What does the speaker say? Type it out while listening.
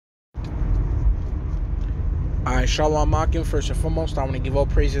I Shalom Akim. First and foremost, I want to give all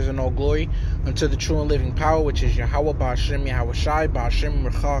praises and all glory unto the true and living power, which is Yahweh Ba'ashem Yahweh Shai Ba'ashem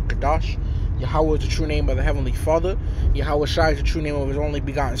Recha Kadash. Yahweh is the true name of the Heavenly Father. Yahweh Shai is the true name of His only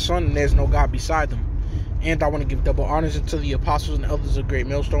begotten Son, and there's no God beside them. And I want to give double honors unto the apostles and elders of Great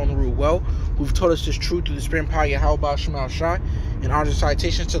Millstone who rule well, who've taught us this truth through the spirit and power Yahweh Ba'ashem Yahweh Shai, and honors and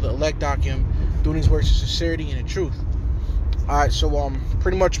citations to the elect Akim, doing these works in sincerity and in truth. Alright, so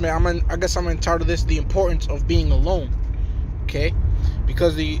pretty much, man, I guess I'm entitled this the importance of being alone. Okay?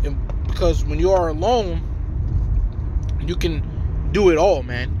 Because when you are alone, you can do it all,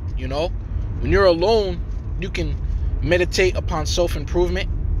 man. You know? When you're alone, you can meditate upon self-improvement,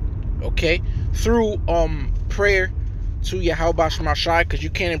 okay? Through prayer to Yahweh Ba'ashem Shai, because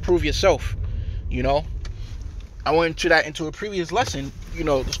you can't improve yourself. You know? I went into a previous lesson. You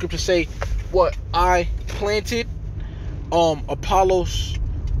know, the scriptures say, what I planted, Apollos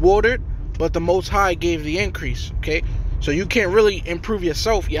watered, but the Most High gave the increase. Okay, so you can't really improve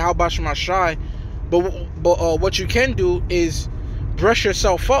yourself, Yahweh Ba'ashem Shai, but what you can do is brush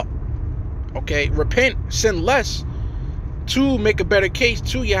yourself up. Okay, repent, sin less, to make a better case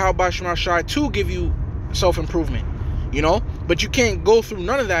to Yahweh Ba'ashem Shai to give you self-improvement. You know, but you can't go through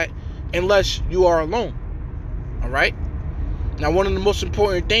none of that unless you are alone. All right. Now, one of the most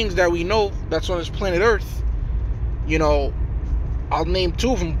important things that we know that's on this planet Earth, you know, I'll name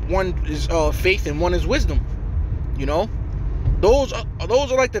two of them. One is faith and one is wisdom. You know, those are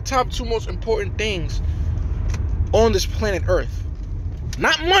like the top two most important things on this planet Earth.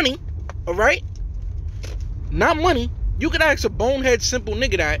 Not money, all right? Not money. You could ask a bonehead simple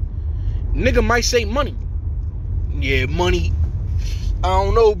nigga that. Nigga might say money. Yeah, money. I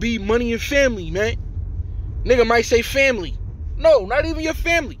don't know, be money and family, man. Nigga might say family. No, not even your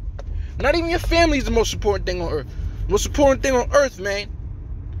family. Not even your family is the most important thing on earth. The most important thing on earth, man,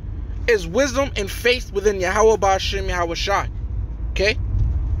 is wisdom and faith within Yahweh Ba'ashem Yahweh Shai. Okay?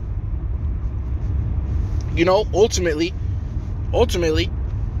 You know, ultimately,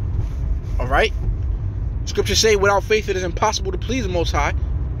 alright? Scriptures say without faith it is impossible to please the Most High.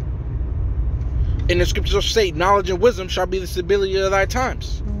 And the scriptures also say knowledge and wisdom shall be the stability of thy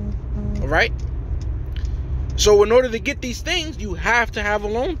times. Alright? So in order to get these things, you have to have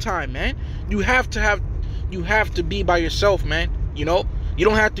alone time, man. You have to be by yourself, man. You know, you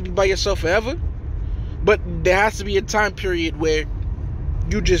don't have to be by yourself forever, but there has to be a time period where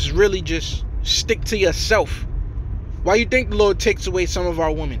you just really just stick to yourself. Why you think the Lord takes away some of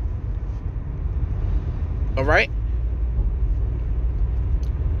our women? All right.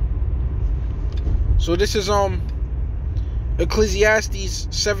 So this is Ecclesiastes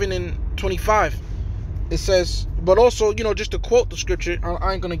 7:25. It says, but also, you know, just to quote the scripture,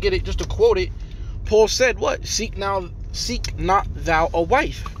 I ain't gonna get it, just to quote it. Paul said, what? Seek not thou a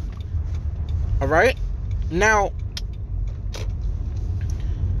wife. All right. Now,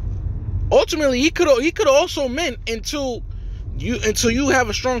 ultimately, he could also meant until you have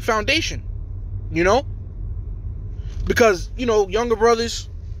a strong foundation. You know, because you know, younger brothers,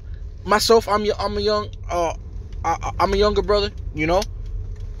 myself, I'm a younger brother. You know,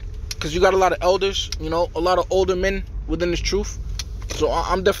 because you got a lot of elders. You know, a lot of older men within this truth. So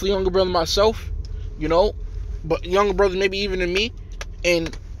I'm definitely a younger brother myself. You know, but younger brothers maybe even than me,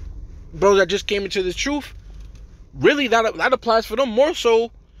 and brothers that just came into the truth, really that applies for them more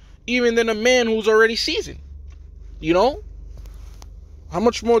so even than a man who's already seasoned. You know, how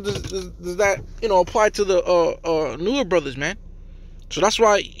much more does that, you know, apply to the newer brothers, man? So that's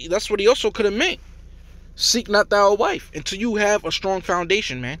what he also could have meant. Seek not thou a wife until you have a strong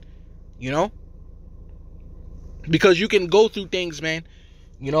foundation, man. You know, because you can go through things, man.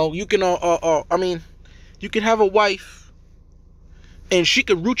 You know, you can I mean, you can have a wife and she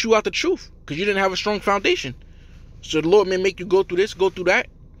could root you out the truth because you didn't have a strong foundation. So the Lord may make you go through this, go through that.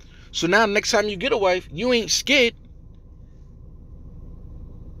 So now next time you get a wife, you ain't scared.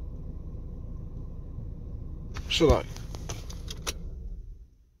 So like,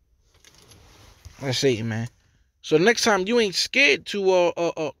 that's Satan, man. So next time you ain't scared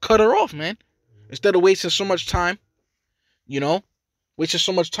to cut her off, man. Instead of wasting so much time, you know, wasting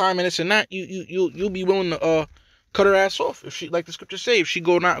so much time and this and that, you'll be willing to cut her ass off if she, like the scriptures say, if she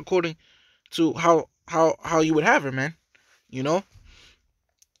go not according to how you would have her, man. You know.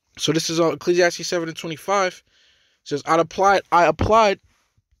 So this is Ecclesiastes 7:25. It says, I applied,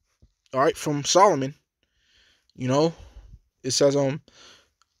 all right, from Solomon. You know, it says,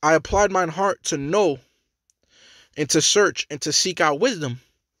 I applied mine heart to know and to search and to seek out wisdom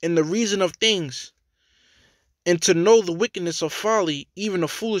and the reason of things and to know the wickedness of folly, even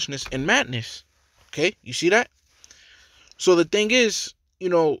of foolishness and madness. Okay, you see that? So the thing is, you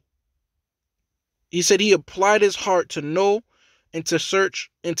know, He said he applied his heart to know and to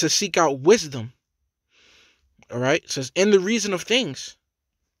search and to seek out wisdom. All right. It says, in the reason of things.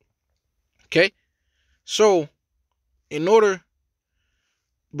 Okay. So, in order,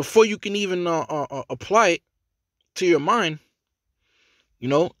 before you can even apply it to your mind,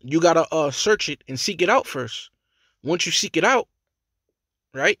 you got to search it and seek it out first. Once you seek it out,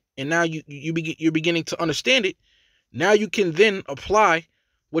 right? And now you're beginning to understand it. Now you can then apply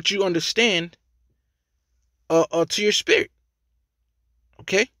what you understand to your spirit.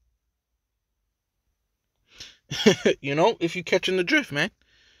 Okay? If you're catching the drift, man.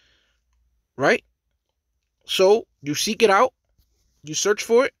 Right? So you seek it out, you search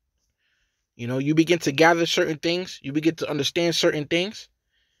for it, you begin to gather certain things, you begin to understand certain things,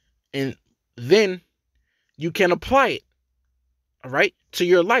 and then you can apply it, all right, to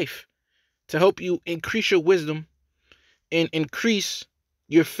your life to help you increase your wisdom and increase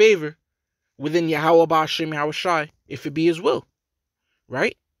your favor within Yahweh Ba'ashem Yahweh Shai, if it be his will,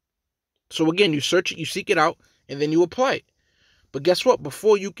 right? So again, you search it, you seek it out, and then you apply it. But guess what?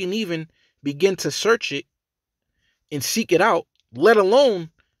 Before you can even begin to search it and seek it out, let alone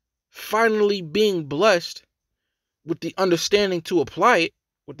finally being blessed with the understanding to apply it,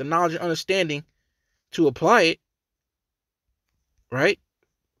 with the knowledge and understanding to apply it, right?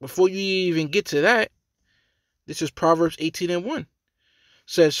 Before you even get to that, this is Proverbs 18:1. It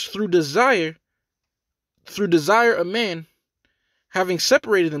says, through desire a man, having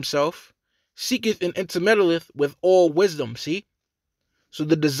separated himself, seeketh and intermeddleth with all wisdom. See? So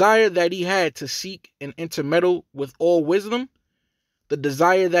the desire that he had to seek and intermeddle with all wisdom, the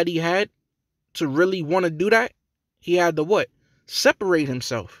desire that he had to really want to do that, he had to what? Separate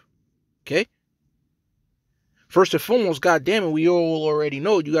himself. Okay? First and foremost, goddamn it, we all already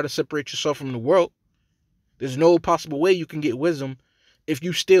know you got to separate yourself from the world. There's no possible way you can get wisdom if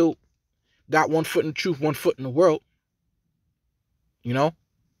you still got 1 foot in the truth, 1 foot in the world.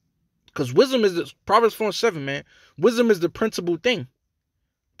 Because wisdom is, Proverbs 4:7, man. Wisdom is the principal thing.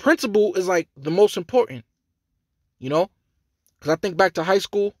 Principle is like the most important. Because I think back to high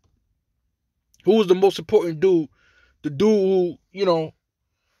school. Who was the most important dude? The dude who,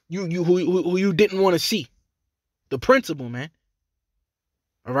 who you didn't want to see. The principal, man.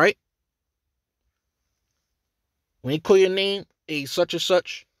 All right? When he call your name, a such and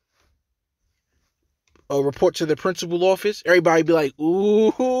such, report to the principal office, everybody be like,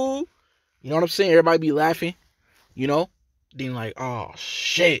 ooh. You know what I'm saying? Everybody be laughing. Then like, oh,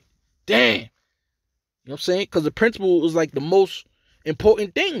 shit. Damn. You know what I'm saying? Because the principal is like the most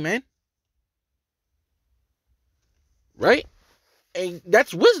important thing, man. Right? And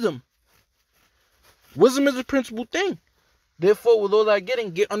that's wisdom. Wisdom is the principal thing. Therefore, with all that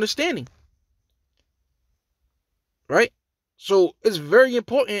get understanding. Right? So it's very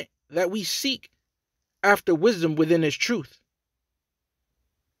important that we seek after wisdom within His truth.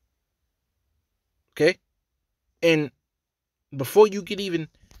 Okay? And before you can even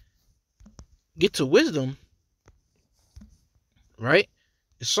get to wisdom, right?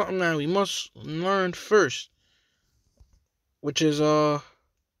 It's something that we must learn first, which is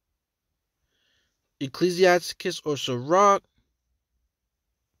Ecclesiasticus or Sirach,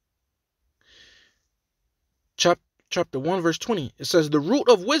 chapter 1, verse 20. It says, the root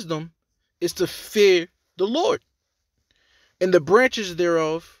of wisdom is to fear the Lord, and the branches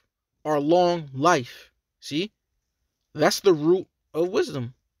thereof are long life. See? That's the root of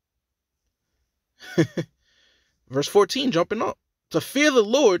wisdom. Verse 14, jumping up. To fear the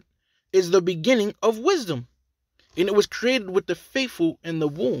Lord is the beginning of wisdom, and it was created with the faithful in the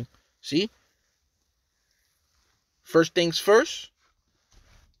womb. See? First things first,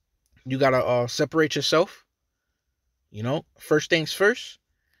 you gotta separate yourself. First things first,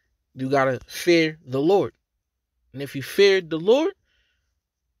 you gotta fear the Lord. And if you fear the Lord,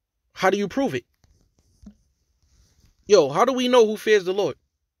 how do you prove it? How do we know who fears the Lord?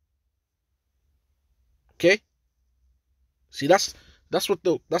 Okay? See, that's what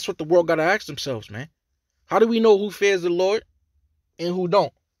the world gotta ask themselves, man. How do we know who fears the Lord and who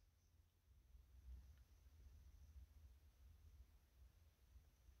don't?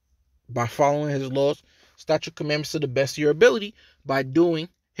 By following His laws, statute, commandments to the best of your ability, by doing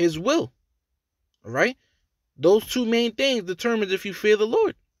His will. All right? Those two main things determine if you fear the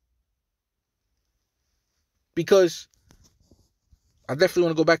Lord. Because I definitely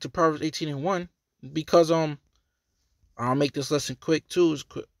want to go back to Proverbs 18:1, because I'll make this lesson quick too.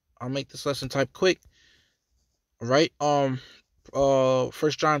 I'll make this lesson type quick. All right? 1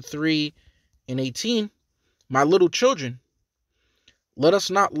 John 3:18. My little children, let us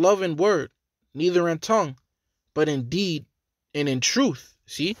not love in word, neither in tongue, but in deed and in truth.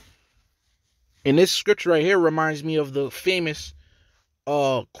 See? And this scripture right here reminds me of the famous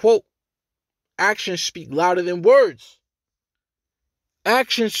quote, actions speak louder than words.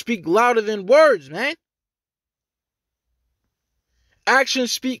 Actions speak louder than words, man.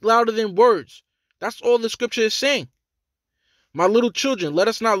 Actions speak louder than words. That's all the scripture is saying. My little children, let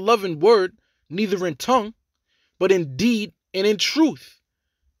us not love in word, neither in tongue, but in deed and in truth.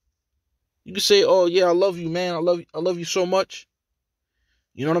 You can say, oh yeah, I love you, man. I love you so much.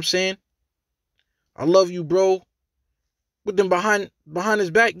 You know what I'm saying? I love you, bro. But then behind his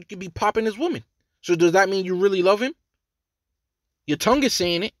back, you could be popping his woman. So does that mean you really love him? Your tongue is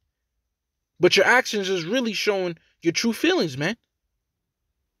saying it, but your actions is really showing your true feelings, man.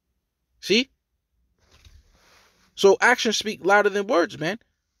 See? So actions speak louder than words, man.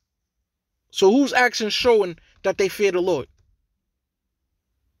 So whose actions showing that they fear the Lord?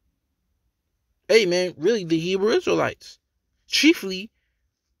 Hey, man, really the Hebrew Israelites. Chiefly,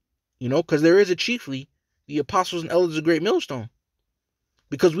 because there is a chiefly, the apostles and elders of Great Millstone.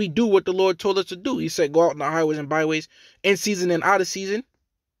 Because we do what the Lord told us to do. He said, go out in the highways and byways, in season and out of season.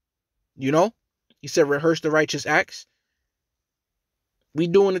 He said, rehearse the righteous acts. We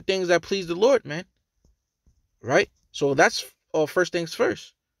doing the things that please the Lord, man. Right? So that's first things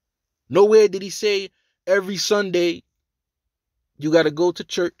first. Nowhere did he say every Sunday you got to go to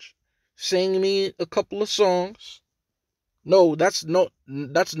church, sing me a couple of songs. No, that's not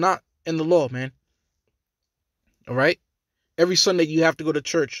in the law, man. All right? Every Sunday you have to go to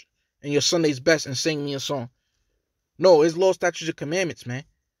church and your Sunday's best and sing me a song. No, it's law, statutes, and commandments, man.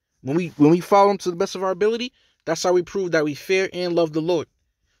 When we follow them to the best of our ability, that's how we prove that we fear and love the Lord.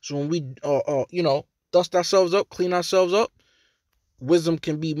 So when we dust ourselves up, clean ourselves up, wisdom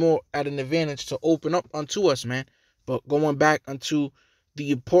can be more at an advantage to open up unto us, man. But going back unto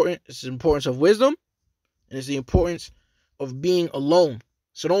the importance of wisdom, and it's the importance of being alone.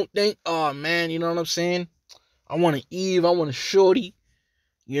 So don't think, oh man, you know what I'm saying? I want an Eve, I want a shorty,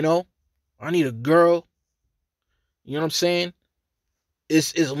 I need a girl. You know what I'm saying?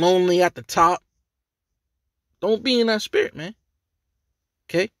 It's lonely at the top. Don't be in that spirit, man.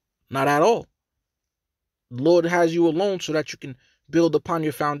 Okay? Not at all. The Lord has you alone so that you can build upon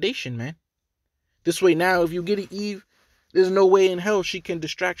your foundation, man. This way now, if you get an Eve, there's no way in hell she can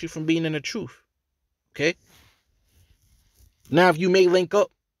distract you from being in the truth. Okay? Now, if you may link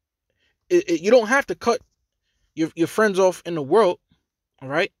up, you don't have to cut your friends off in the world. All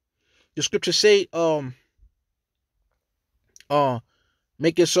right? The scriptures say,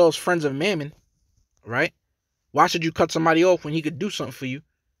 make yourselves friends of mammon. Right? Why should you cut somebody off when he could do something for you?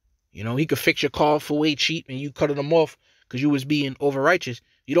 He could fix your car for way cheap and you cut them off because you was being over righteous.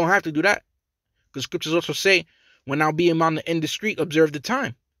 You don't have to do that. Because scriptures also say, when thou be among the indiscreet, observe the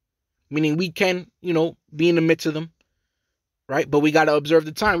time. Meaning we can, be in the midst of them. Right? But we got to observe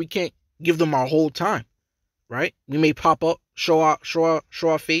the time. We can't give them our whole time. Right? We may pop up, show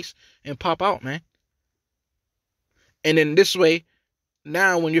our face and pop out, man. And then this way,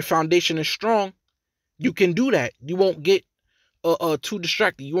 now when your foundation is strong, you can do that. You won't get too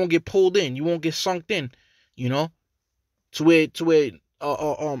distracted. You won't get pulled in. You won't get sunk in, to where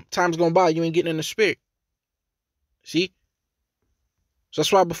time's going by, you ain't getting in the spirit. See? So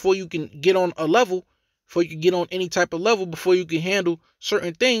that's why before you can get on a level, before you can get on any type of level, before you can handle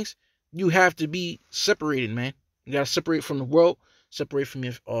certain things, you have to be separated, man. You got to separate from the world, separate from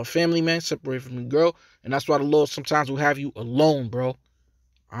your family, man, separate from your girl. And that's why the Lord sometimes will have you alone, bro.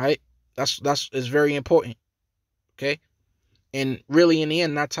 All right? That's very important. Okay? And really, in the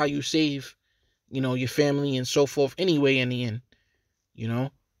end, that's how you save, your family and so forth anyway, in the end.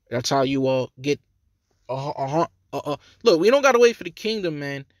 That's how you all get look, we don't got to wait for the kingdom,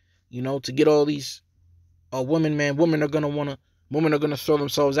 man, to get all these women, man. Women are going to throw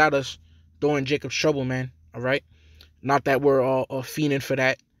themselves at us during Jacob's trouble, man. All right? Not that we're all fiending for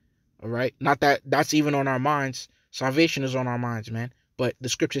that. All right? Not that that's even on our minds. Salvation is on our minds, man. But the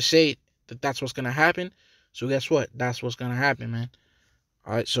scriptures say that that's what's going to happen. So guess what? That's what's going to happen, man.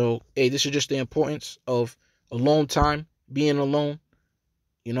 All right, so, hey, this is just the importance of alone time, being alone,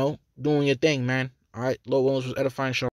 doing your thing, man. All right, Lord Williams was edifying show.